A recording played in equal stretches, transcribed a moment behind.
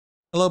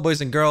Hello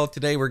boys and girls,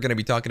 today we're going to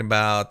be talking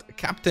about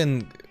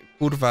Captain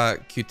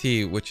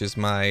RaizQT, which is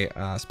my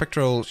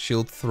Spectral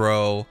Shield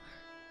Throw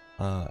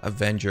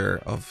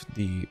Avenger of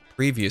the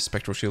previous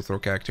Spectral Shield Throw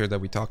character that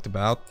we talked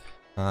about.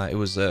 It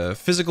was a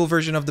physical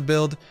version of the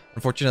build.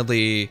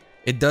 Unfortunately,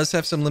 it does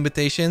have some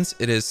limitations.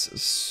 It is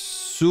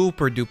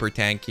super duper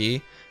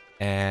tanky,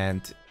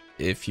 and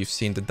if you've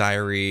seen the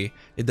diary,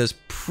 it does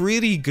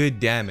pretty good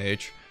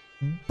damage.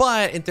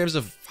 But in terms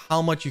of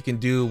how much you can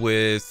do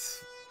with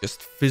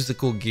just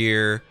physical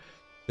gear,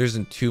 there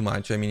isn't too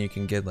much. I mean, you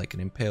can get like an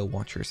Impale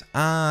Watcher's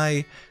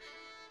Eye,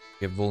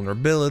 get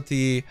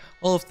vulnerability,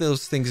 all of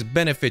those things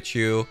benefit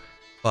you,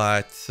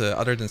 but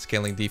other than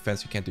scaling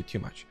defense, you can't do too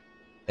much.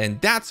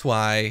 And that's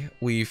why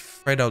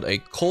we've tried out a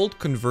cold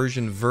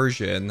conversion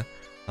version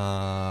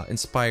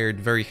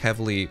inspired very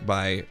heavily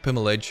by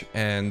Pimmalage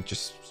and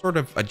just sort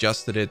of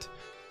adjusted it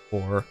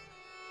for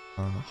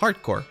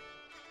hardcore.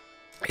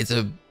 It's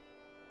a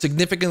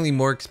significantly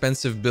more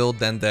expensive build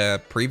than the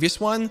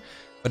previous one,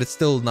 but it's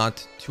still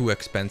not too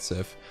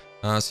expensive.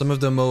 Some of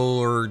the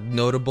more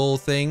notable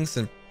things,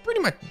 and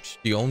pretty much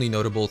the only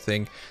notable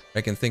thing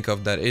I can think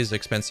of that is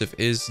expensive,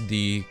 is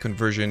the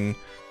conversion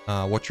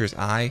Watcher's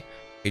Eye,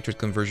 Hatred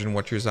Conversion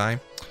Watcher's Eye.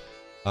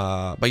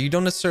 But you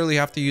don't necessarily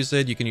have to use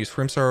it. You can use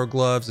Crimson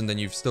Gloves, and then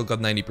you've still got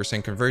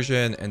 90%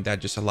 conversion, and that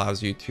just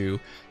allows you to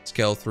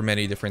scale through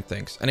many different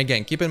things. And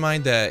again, keep in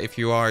mind that if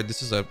you are,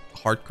 this is a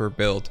hardcore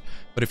build,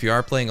 but if you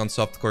are playing on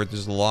softcore,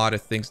 there's a lot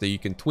of things that you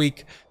can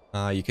tweak.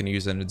 You can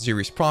use an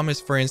Aziri's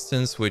Promise, for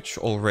instance, which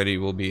already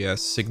will be a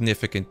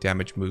significant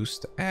damage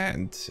boost,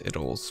 and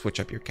it'll switch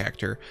up your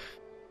character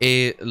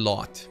a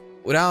lot.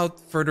 Without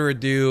further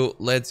ado,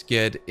 let's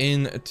get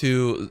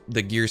into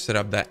the gear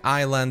setup that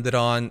I landed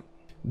on.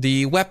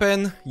 The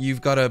weapon, you've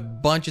got a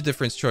bunch of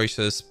different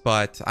choices,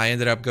 but I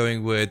ended up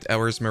going with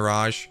Ewer's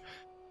Mirage.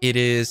 It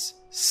is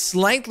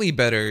slightly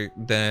better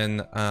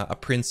than a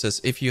Princess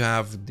if you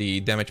have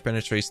the damage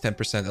penetrates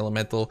 10%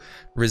 elemental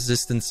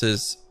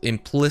resistances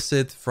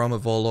implicit from a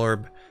Vol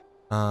Orb.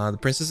 The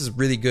Princess is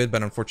really good,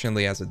 but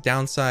unfortunately has a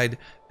downside,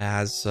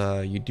 as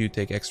you do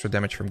take extra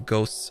damage from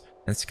ghosts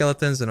and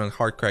skeletons, and on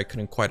hardcore I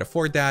couldn't quite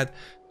afford that.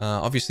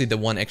 Obviously the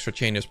one extra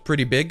chain is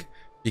pretty big,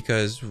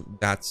 because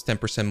that's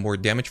 10% more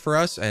damage for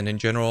us, and in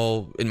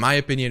general, in my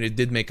opinion, it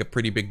did make a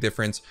pretty big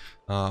difference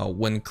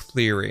when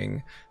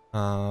clearing.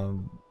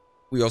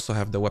 We also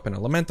have the weapon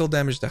elemental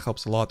damage that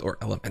helps a lot, or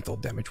elemental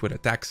damage with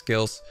attack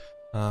skills.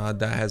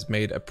 That has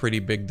made a pretty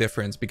big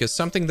difference, because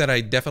something that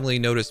I definitely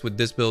noticed with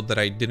this build that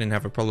I didn't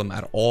have a problem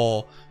at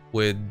all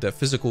with the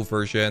physical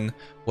version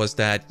was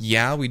that,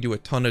 yeah, we do a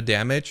ton of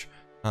damage,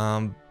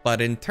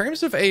 but in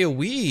terms of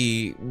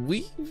AoE,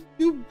 we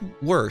do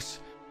worse.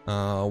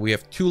 We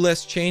have 2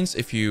 less chains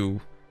if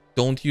you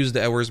don't use the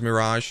Ewer's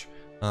Mirage,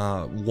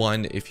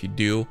 1 if you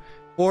do.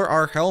 For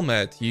our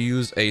helmet, you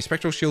use a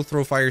Spectral Shield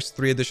Throw, fires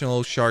 3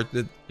 additional shard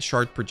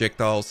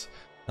projectiles,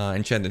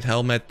 enchanted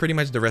helmet. Pretty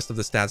much the rest of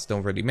the stats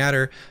don't really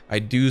matter. I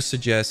do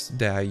suggest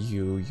that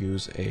you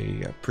use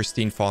a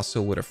pristine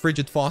fossil with a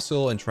frigid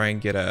fossil and try and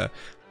get a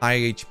high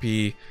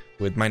HP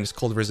with minus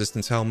cold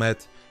resistance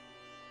helmet.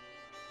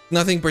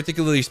 Nothing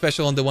particularly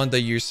special on the one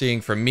that you're seeing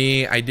from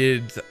me. I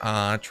did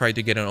try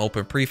to get an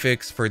open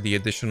prefix for the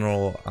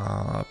additional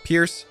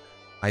pierce.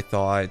 I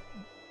thought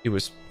it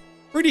was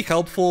pretty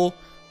helpful,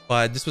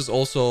 but this was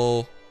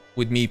also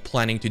with me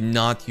planning to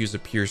not use a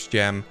pierce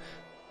gem.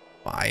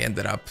 I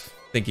ended up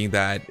thinking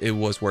that it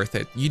was worth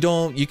it.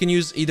 You can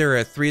use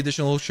either 3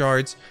 additional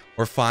shards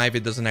or 5.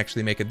 It doesn't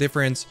actually make a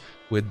difference.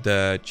 With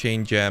the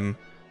chain gem,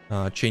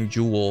 chain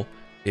jewel,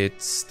 it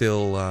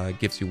still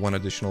gives you 1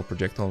 additional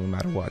projectile no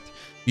matter what.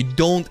 You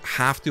don't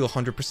have to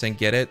 100%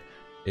 get it.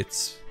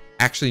 It's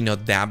actually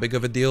not that big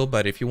of a deal,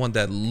 but if you want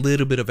that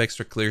little bit of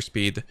extra clear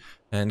speed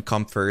and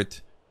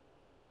comfort,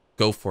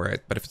 go for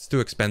it. But if it's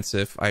too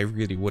expensive, I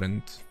really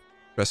wouldn't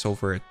stress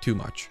over it too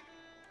much.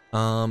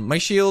 My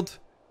shield,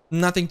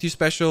 nothing too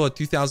special, a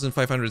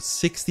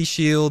 2560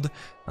 shield.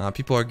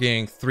 People are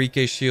getting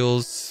 3k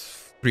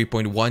shields,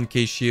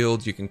 3.1k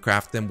shields. You can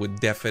craft them with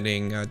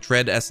deafening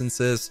dread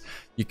essences.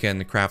 You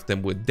can craft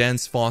them with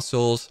dense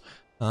fossils.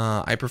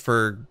 I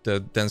prefer the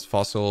dense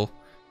fossil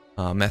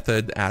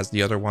method, as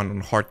the other one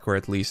on hardcore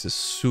at least is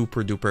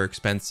super duper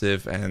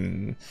expensive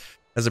and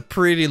has a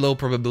pretty low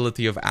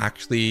probability of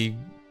actually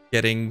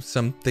getting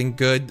something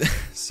good.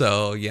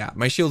 So yeah,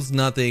 my shield's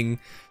nothing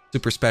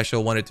super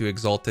special. Wanted to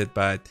exalt it,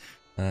 but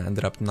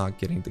ended up not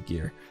getting the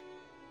gear.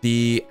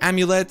 The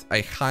amulet,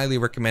 I highly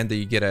recommend that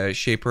you get a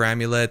Shaper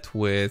amulet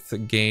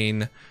with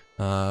gain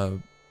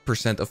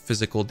percent of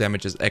physical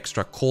damage as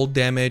extra cold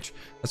damage.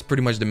 That's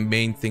pretty much the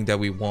main thing that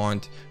we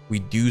want. We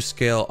do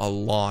scale a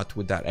lot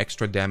with that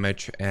extra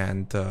damage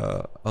and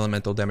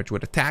elemental damage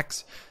with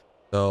attacks.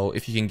 So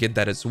if you can get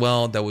that as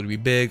well, that would be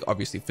big.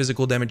 Obviously,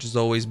 physical damage is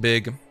always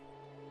big.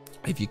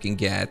 If you can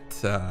get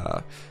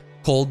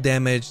cold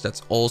damage,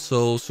 that's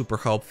also super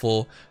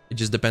helpful. It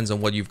just depends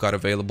on what you've got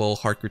available.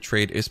 Hardcore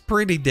trade is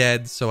pretty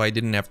dead, so I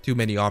didn't have too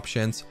many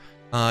options.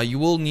 You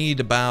will need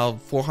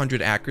about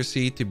 400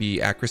 accuracy to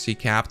be accuracy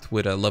capped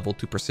with a level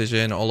 2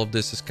 precision. All of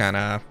this is kind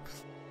of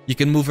You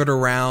can move it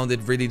around.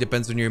 It really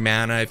depends on your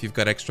mana. If you've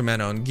got extra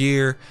mana on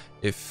gear,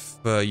 if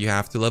you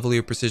have to level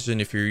your precision,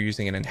 if you're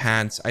using an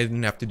enhance. I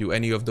didn't have to do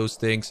any of those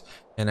things,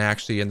 and I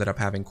actually ended up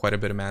having quite a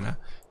bit of mana.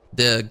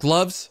 The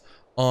gloves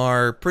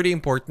are pretty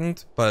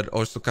important, but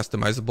also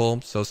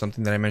customizable. So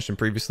something that I mentioned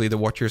previously, the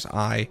Watcher's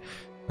Eye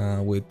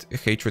with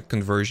Hatred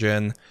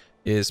conversion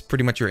is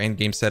pretty much your end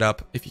game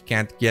setup. If you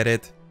can't get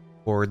it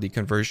for the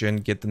conversion,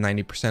 get the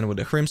 90% with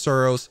the Hrim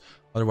Sorrows.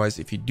 Otherwise,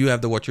 if you do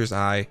have the Watcher's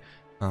Eye,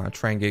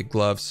 try and get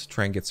gloves,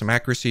 try and get some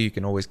accuracy. You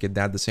can always get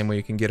that the same way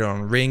you can get it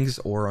on rings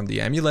or on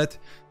the amulet.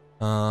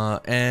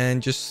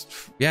 And just,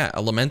 yeah,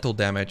 elemental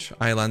damage.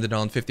 I landed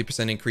on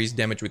 50% increased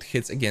damage with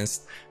hits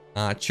against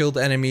chilled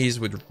enemies,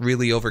 which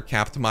really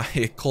overcapped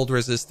my cold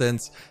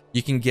resistance.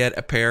 You can get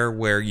a pair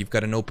where you've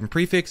got an open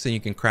prefix and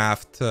you can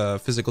craft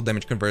physical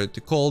damage converted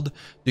to cold.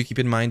 Do keep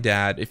in mind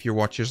that if your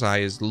Watcher's Eye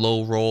is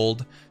low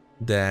rolled,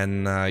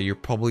 then you're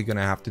probably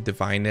gonna have to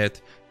divine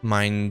it.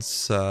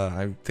 Mine's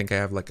I think I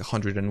have like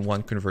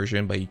 101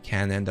 conversion, but you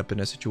can end up in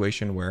a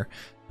situation where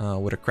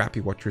with a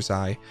crappy Watcher's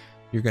Eye,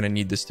 you're gonna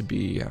need this to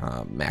be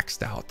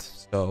maxed out.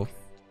 So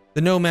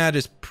the Nomad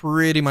is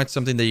pretty much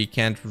something that you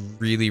can't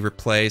really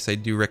replace. I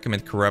do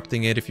recommend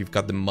corrupting it if you've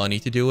got the money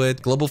to do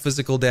it. Global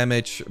physical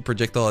damage,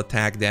 projectile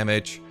attack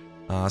damage,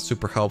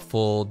 super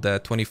helpful. The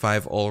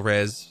 25 all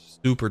res,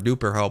 super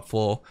duper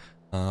helpful.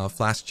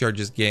 Flash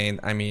charges gain.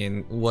 I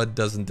mean, what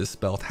doesn't this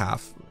belt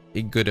have?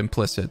 A good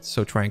implicit,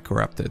 so try and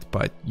corrupt it,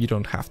 but you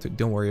don't have to.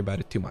 Don't worry about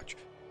it too much.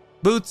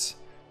 Boots,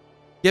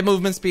 get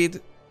movement speed,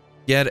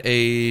 get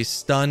a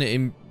stun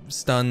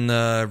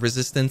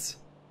resistance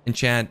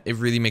enchant. It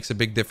really makes a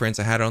big difference.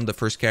 I had it on the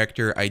first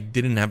character, I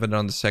didn't have it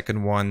on the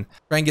second one.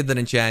 Try and get that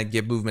enchant,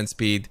 get movement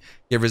speed,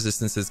 get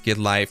resistances, get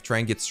life, try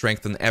and get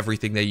strength on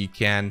everything that you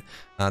can.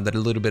 That a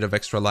little bit of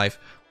extra life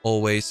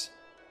always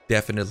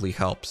definitely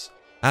helps.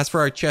 As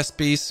for our chest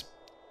piece,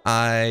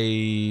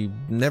 I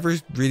never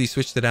really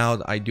switched it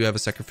out. I do have a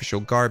sacrificial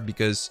garb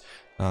because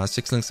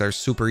 6 links are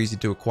super easy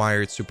to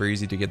acquire. It's super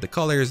easy to get the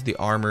colors. The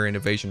armor and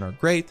evasion are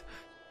great.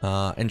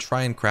 And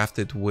try and craft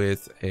it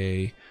with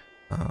a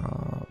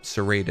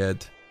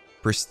serrated,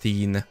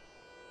 pristine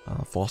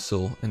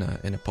fossil in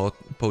a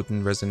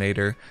potent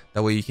resonator.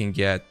 That way you can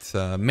get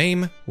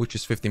maim, which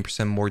is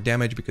 15% more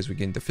damage because we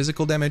gain the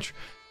physical damage.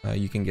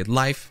 You can get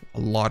life, a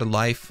lot of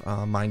life.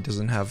 Mine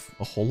doesn't have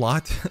a whole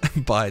lot,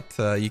 but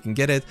you can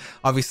get it.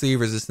 Obviously,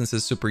 resistance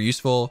is super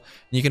useful.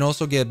 You can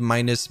also get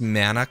minus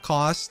mana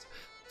cost.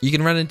 You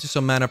can run into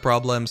some mana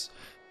problems,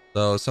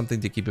 so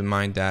something to keep in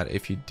mind that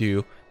if you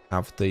do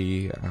have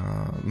the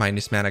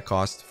minus mana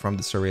cost from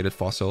the serrated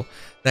fossil,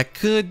 that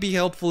could be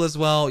helpful as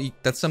well.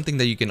 That's something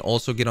that you can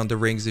also get on the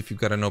rings if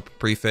you've got an open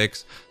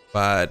prefix,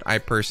 but I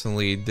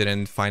personally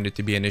didn't find it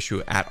to be an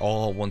issue at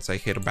all once I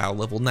hit about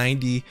level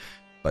 90.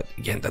 But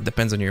again, that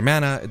depends on your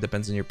mana, it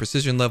depends on your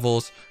precision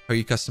levels, how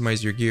you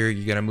customize your gear.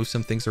 You gotta move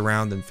some things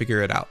around and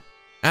figure it out.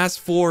 As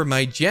for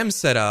my gem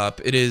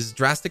setup, it is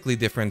drastically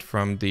different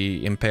from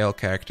the Impale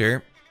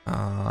character.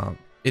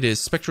 It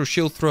is Spectral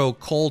Shield Throw,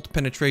 Cold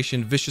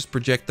Penetration, Vicious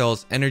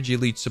Projectiles, Energy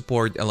Leech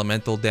Support,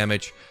 Elemental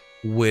Damage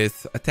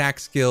with attack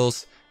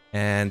skills,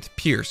 and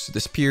Pierce.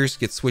 This Pierce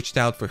gets switched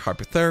out for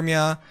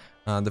Hypothermia.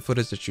 The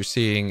footage that you're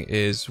seeing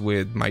is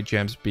with my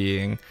gems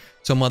being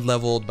somewhat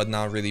leveled, but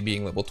not really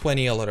being level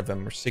 20. A lot of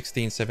them are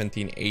 16,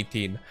 17,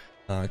 18,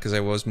 because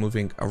I was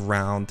moving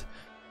around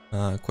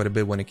quite a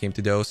bit when it came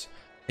to those.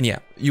 And yeah,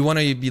 you want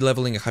to be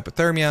leveling a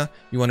Hypothermia.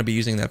 You want to be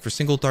using that for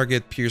single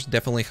target. Pierce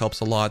definitely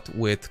helps a lot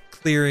with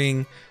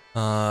clearing.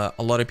 A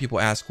lot of people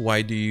ask,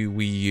 why do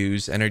we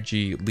use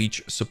Energy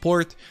Leech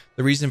Support?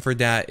 The reason for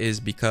that is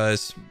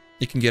because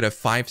you can get a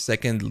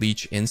 5-second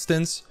leech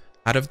instance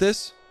out of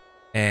this.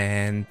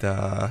 And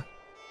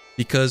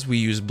because we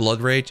use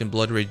Blood Rage, and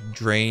Blood Rage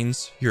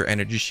drains your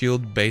energy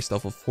shield based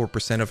off of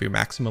 4% of your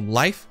maximum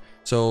life.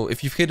 So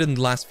if you've hit in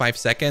the last 5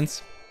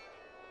 seconds,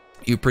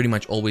 you're pretty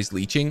much always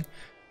leeching,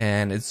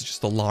 and it's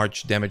just a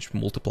large damage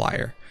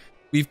multiplier.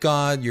 We've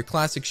got your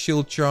classic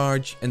shield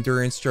charge,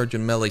 endurance charge,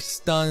 and melee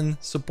stun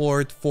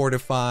support,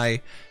 fortify,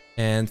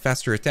 and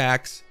faster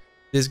attacks.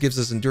 This gives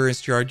us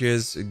endurance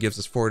charges, it gives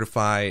us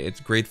fortify, it's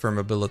great for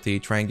mobility.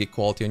 Try and get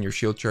quality on your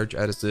shield charge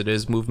as it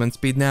is movement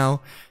speed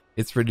now.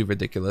 It's pretty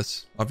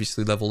ridiculous.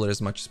 Obviously level it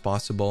as much as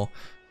possible.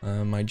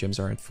 My gems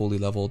aren't fully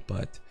leveled,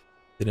 but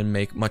didn't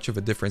make much of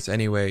a difference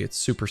anyway. It's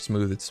super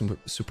smooth, it's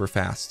super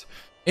fast.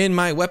 In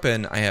my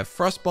weapon, I have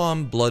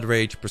Frostbomb, Blood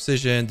Rage,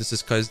 Precision. This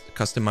is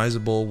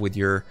customizable with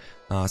your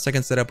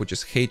second setup, which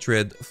is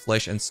Hatred,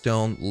 Flesh and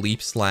Stone,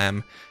 Leap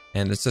Slam,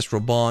 and Ancestral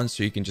Bond.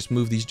 So you can just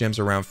move these gems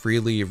around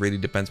freely. It really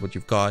depends what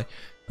you've got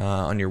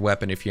on your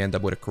weapon. If you end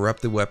up with a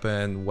corrupted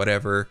weapon,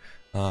 whatever,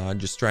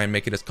 just try and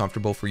make it as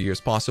comfortable for you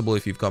as possible.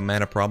 If you've got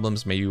mana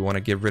problems, maybe you want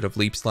to get rid of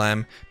Leap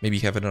Slam. Maybe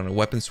you have it on a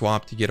weapon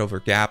swap to get over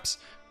gaps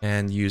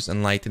and use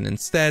Enlighten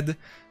instead.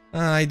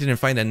 I didn't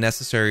find that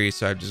necessary,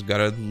 so I just got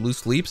a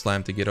loose Leap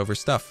Slam to get over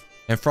stuff.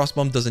 And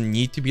Frostbomb doesn't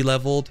need to be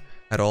leveled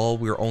at all.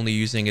 We're only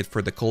using it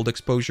for the cold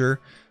exposure.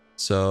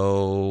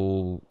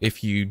 So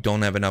if you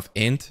don't have enough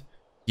int,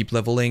 keep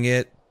leveling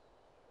it.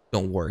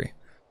 Don't worry.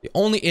 The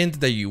only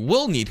int that you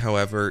will need,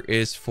 however,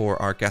 is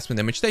for our cast when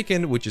damage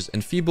taken, which is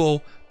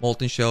Enfeeble,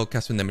 Molten Shell,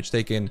 cast when damage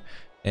taken,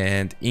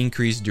 and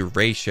increased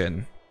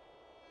duration.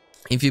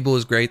 Enfeeble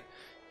is great.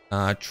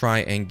 Try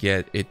and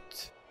get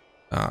it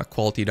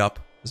qualityed up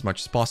as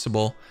much as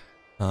possible.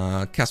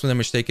 Cast when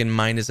damage taken,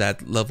 mine is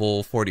at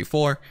level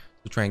 44,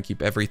 so try and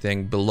keep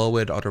everything below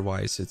it,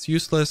 otherwise it's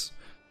useless.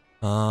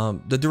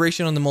 The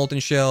duration on the Molten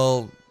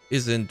Shell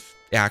isn't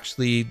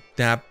actually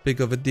that big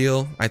of a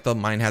deal. I thought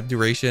mine had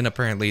duration,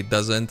 apparently it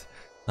doesn't,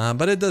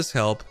 but it does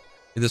help.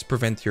 It does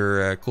prevent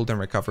your cooldown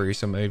recovery,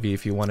 so maybe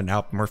if you want it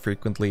out more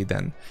frequently,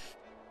 then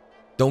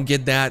don't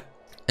get that.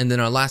 And then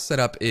our last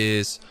setup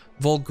is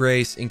Vol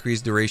Grace,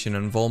 increased duration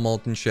on Vol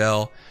Molten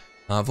Shell.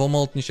 Vol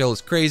Molten Shell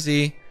is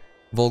crazy,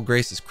 Vol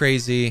Grace is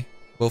crazy.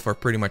 Both are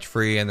pretty much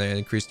free, and the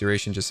increased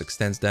duration just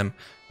extends them.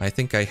 I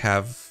think I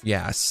have,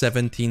 yeah, a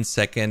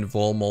 17-second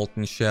Vol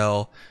Molten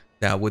Shell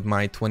that with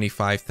my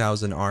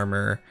 25,000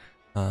 armor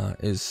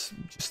is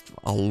just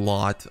a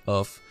lot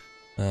of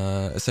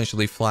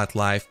essentially flat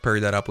life. Pair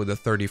that up with a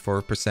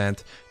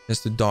 34%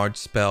 just to dodge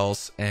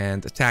spells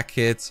and attack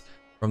hits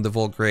from the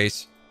Vol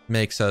Grace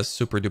makes us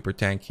super duper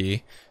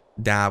tanky.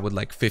 That with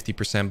like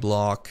 50%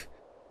 block,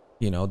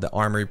 you know, the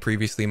armor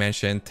previously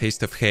mentioned,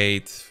 Taste of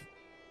Hate,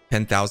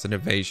 10,000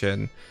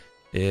 evasion.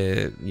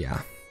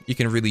 Yeah, you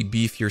can really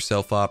beef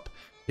yourself up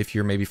if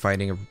you're maybe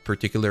fighting a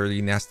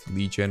particularly nasty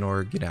legion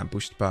or get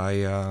ambushed by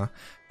a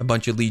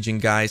bunch of legion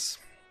guys.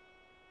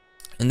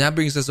 And that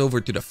brings us over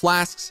to the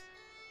flasks.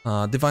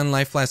 Divine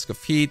Life Flask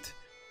of Heat,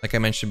 like I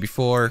mentioned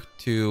before,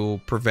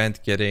 to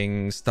prevent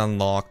getting stun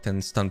locked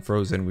and stun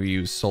frozen, we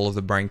use Soul of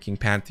the Brine King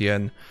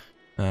Pantheon.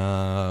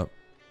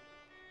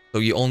 So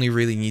you only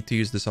really need to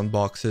use this on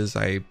boxes.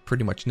 I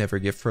pretty much never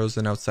get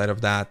frozen outside of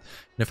that.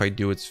 And if I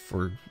do, it's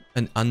for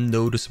an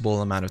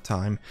unnoticeable amount of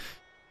time.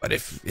 But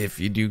if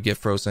you do get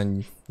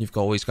frozen, you've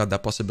always got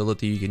that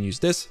possibility. You can use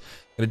this.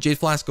 Got a Jade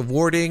Flask of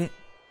Warding.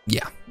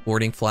 Yeah,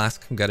 Warding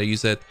Flask. Gotta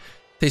use it.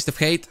 Taste of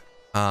Hate.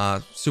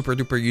 Super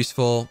duper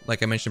useful.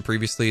 Like I mentioned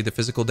previously, the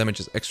physical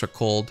damage is extra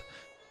cold.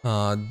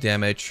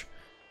 Damage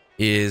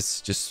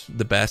is just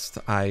the best.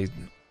 I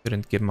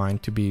couldn't get mine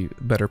to be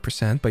better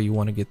percent, but you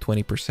want to get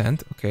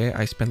 20%. Okay,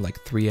 I spent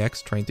like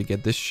 3x trying to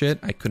get this shit.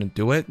 I couldn't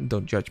do it.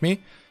 Don't judge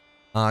me.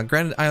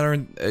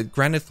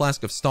 Granite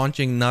Flask of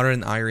Staunching, not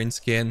an iron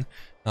skin,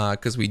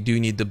 because we do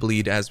need the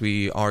bleed as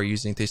we are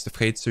using Taste of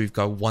Hate, so we've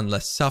got one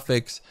less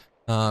suffix.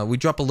 We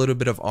drop a little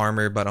bit of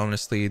armor, but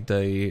honestly,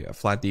 the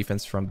flat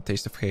defense from the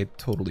Taste of Hate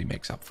totally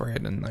makes up for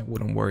it, and I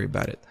wouldn't worry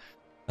about it.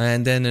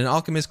 And then an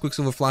Alchemist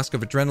Quicksilver Flask of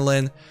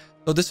Adrenaline.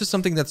 So this is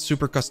something that's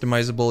super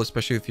customizable,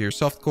 especially if you're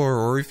softcore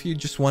or if you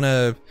just want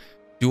to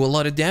do a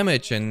lot of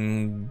damage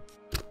and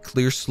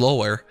clear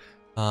slower.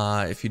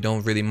 If you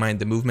don't really mind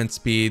the movement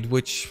speed,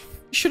 which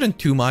shouldn't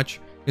too much,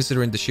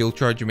 considering the shield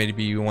charge.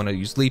 Maybe you want to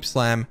use Leap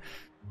Slam.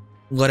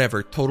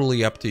 Whatever,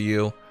 totally up to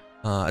you.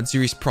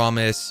 Aziri's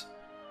Promise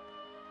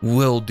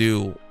will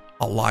do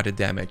a lot of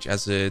damage,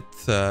 as it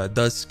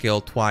does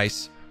scale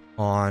twice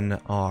on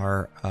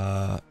our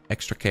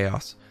extra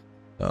chaos.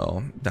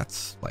 So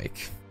that's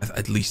like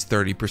at least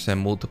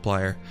 30%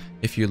 multiplier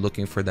if you're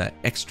looking for that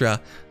extra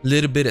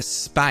little bit of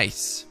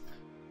spice.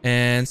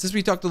 And since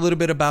we talked a little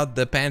bit about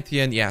the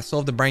Pantheon, yeah,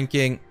 Soul of the Brine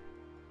King,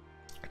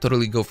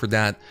 totally go for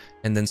that.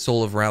 And then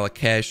Soul of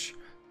Ralakesh.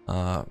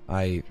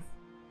 I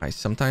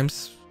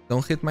sometimes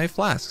don't hit my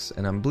flasks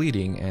and I'm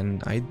bleeding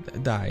and I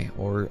die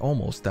or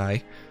almost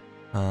die.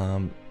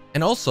 And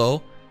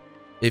also,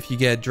 if you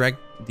get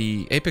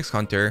the Apex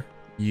Hunter,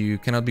 you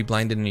cannot be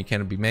blinded and you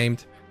cannot be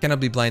maimed. Cannot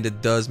be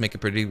blinded does make a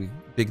pretty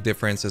big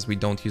difference, as we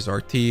don't use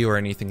RT or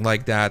anything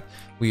like that.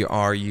 We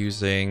are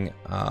using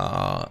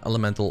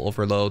Elemental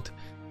Overload.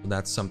 So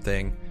that's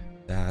something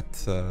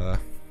that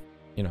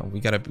you know, we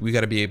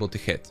gotta be able to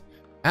hit.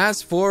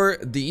 As for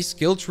the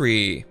skill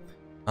tree,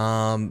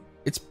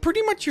 it's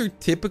pretty much your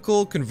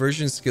typical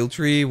conversion skill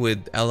tree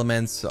with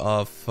elements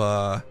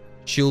of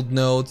shield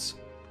nodes.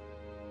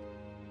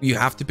 You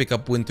have to pick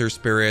up Winter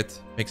Spirit,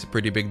 makes a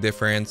pretty big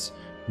difference.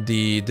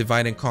 The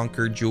Divide and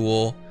Conquer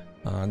Jewel,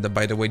 that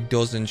by the way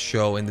doesn't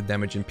show in the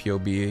damage in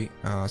POB,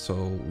 so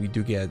we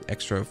do get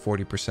extra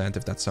 40%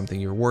 if that's something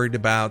you're worried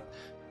about.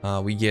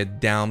 We get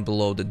down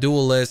below the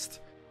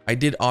Duelist. I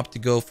did opt to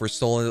go for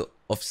Soul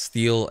of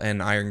Steel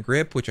and Iron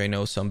Grip, which I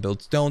know some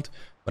builds don't,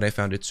 but I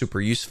found it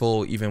super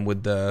useful even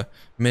with the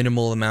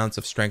minimal amounts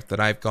of strength that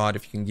I've got.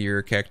 If you can gear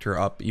your character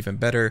up even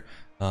better,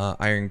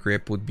 Iron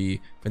Grip would be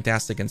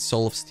fantastic, and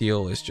Soul of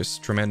Steel is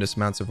just tremendous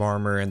amounts of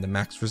armor, and the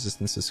max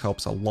resistances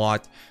helps a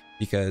lot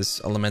because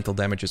elemental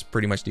damage is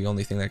pretty much the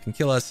only thing that can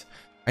kill us.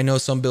 I know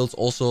some builds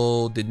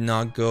also did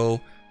not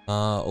go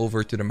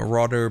over to the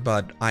Marauder,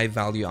 but I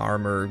value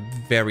armor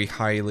very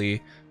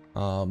highly.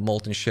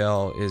 Molten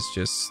Shell is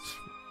just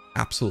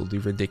absolutely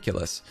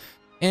ridiculous.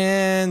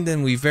 And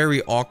then we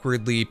very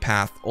awkwardly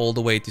path all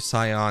the way to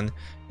Scion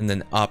and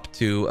then up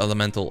to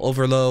Elemental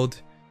Overload.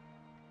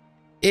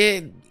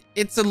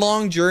 It's a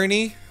long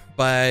journey,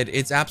 but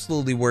it's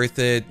absolutely worth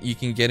it. You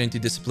can get into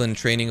Discipline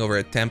training over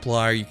at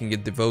Templar. You can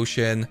get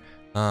Devotion.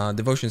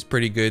 Devotion is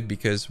pretty good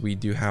because we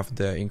do have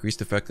the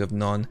increased effect of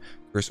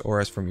non-curse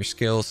auras from your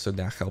skills, so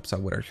that helps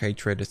out with our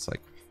hatred. It's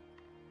like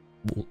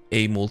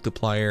a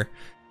multiplier.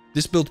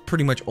 This build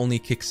pretty much only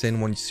kicks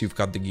in once you've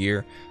got the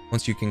gear.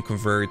 Once you can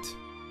convert,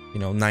 you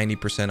know,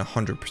 90%,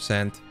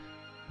 100%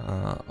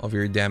 of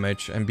your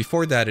damage. And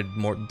before that, it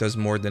does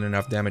more than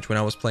enough damage. When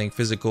I was playing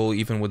physical,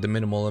 even with the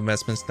minimal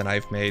investments that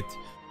I've made,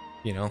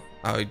 you know,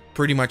 I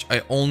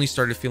only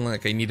started feeling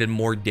like I needed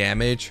more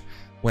damage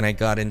when I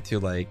got into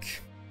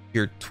like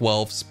tier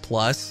 12s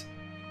plus.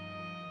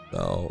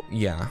 So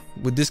yeah,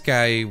 with this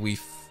guy,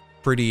 we've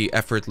pretty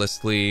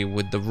effortlessly,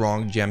 with the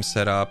wrong gem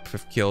setup,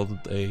 have killed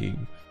a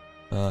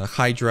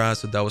Hydra,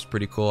 so that was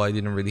pretty cool. I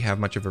didn't really have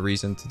much of a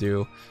reason to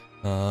do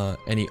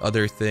any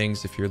other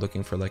things if you're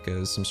looking for like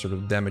some sort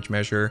of damage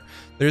measure.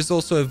 There's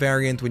also a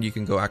variant when you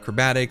can go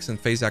acrobatics and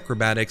phase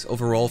acrobatics.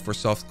 Overall, for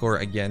softcore,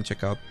 again,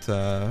 check out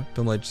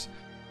Pimmalage's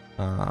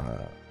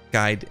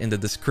guide in the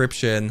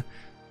description.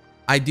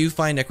 I do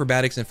find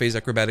acrobatics and phase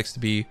acrobatics to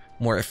be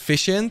more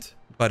efficient,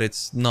 but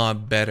it's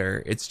not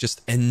better. It's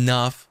just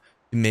enough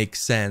to make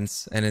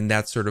sense, and in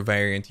that sort of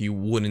variant, you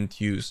wouldn't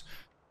use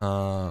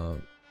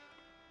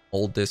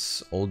all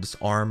this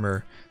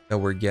armor that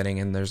we're getting,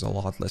 and there's a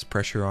lot less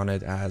pressure on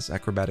it, as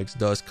acrobatics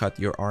does cut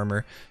your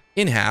armor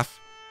in half,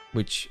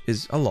 which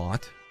is a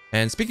lot.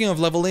 And speaking of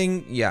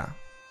leveling, yeah,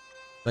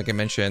 like I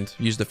mentioned,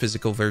 use the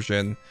physical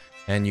version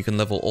and you can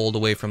level all the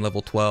way from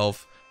level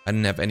 12. I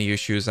didn't have any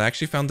issues. I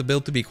actually found the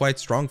build to be quite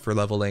strong for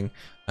leveling.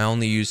 I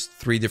only used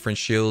 3 different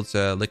shields,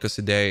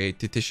 Lycosidea, a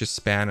Tititious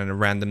Span, and a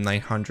random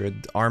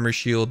 900 armor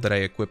shield that I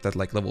equipped at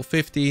like level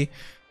 50.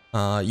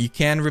 You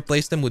can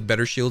replace them with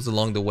better shields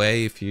along the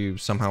way if you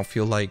somehow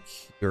feel like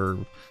you're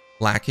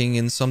lacking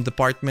in some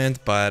department,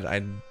 but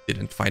I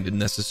didn't find it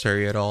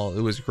necessary at all.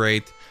 It was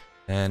great,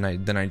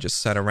 and then I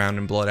just sat around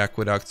in Blood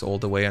Aqueducts all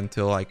the way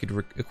until I could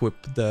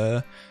equip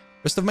the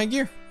rest of my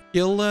gear.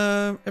 Kill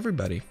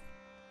everybody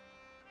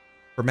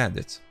for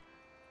bandits.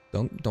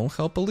 Don't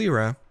help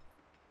Alira.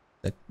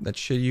 That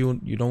shit, you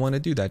don't want to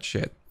do that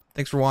shit.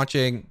 Thanks for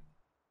watching.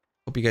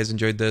 Hope you guys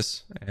enjoyed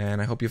this,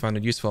 and I hope you found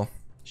it useful.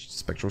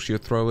 Spectral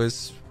Shield Throw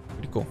is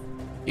pretty cool.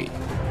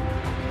 Yeah.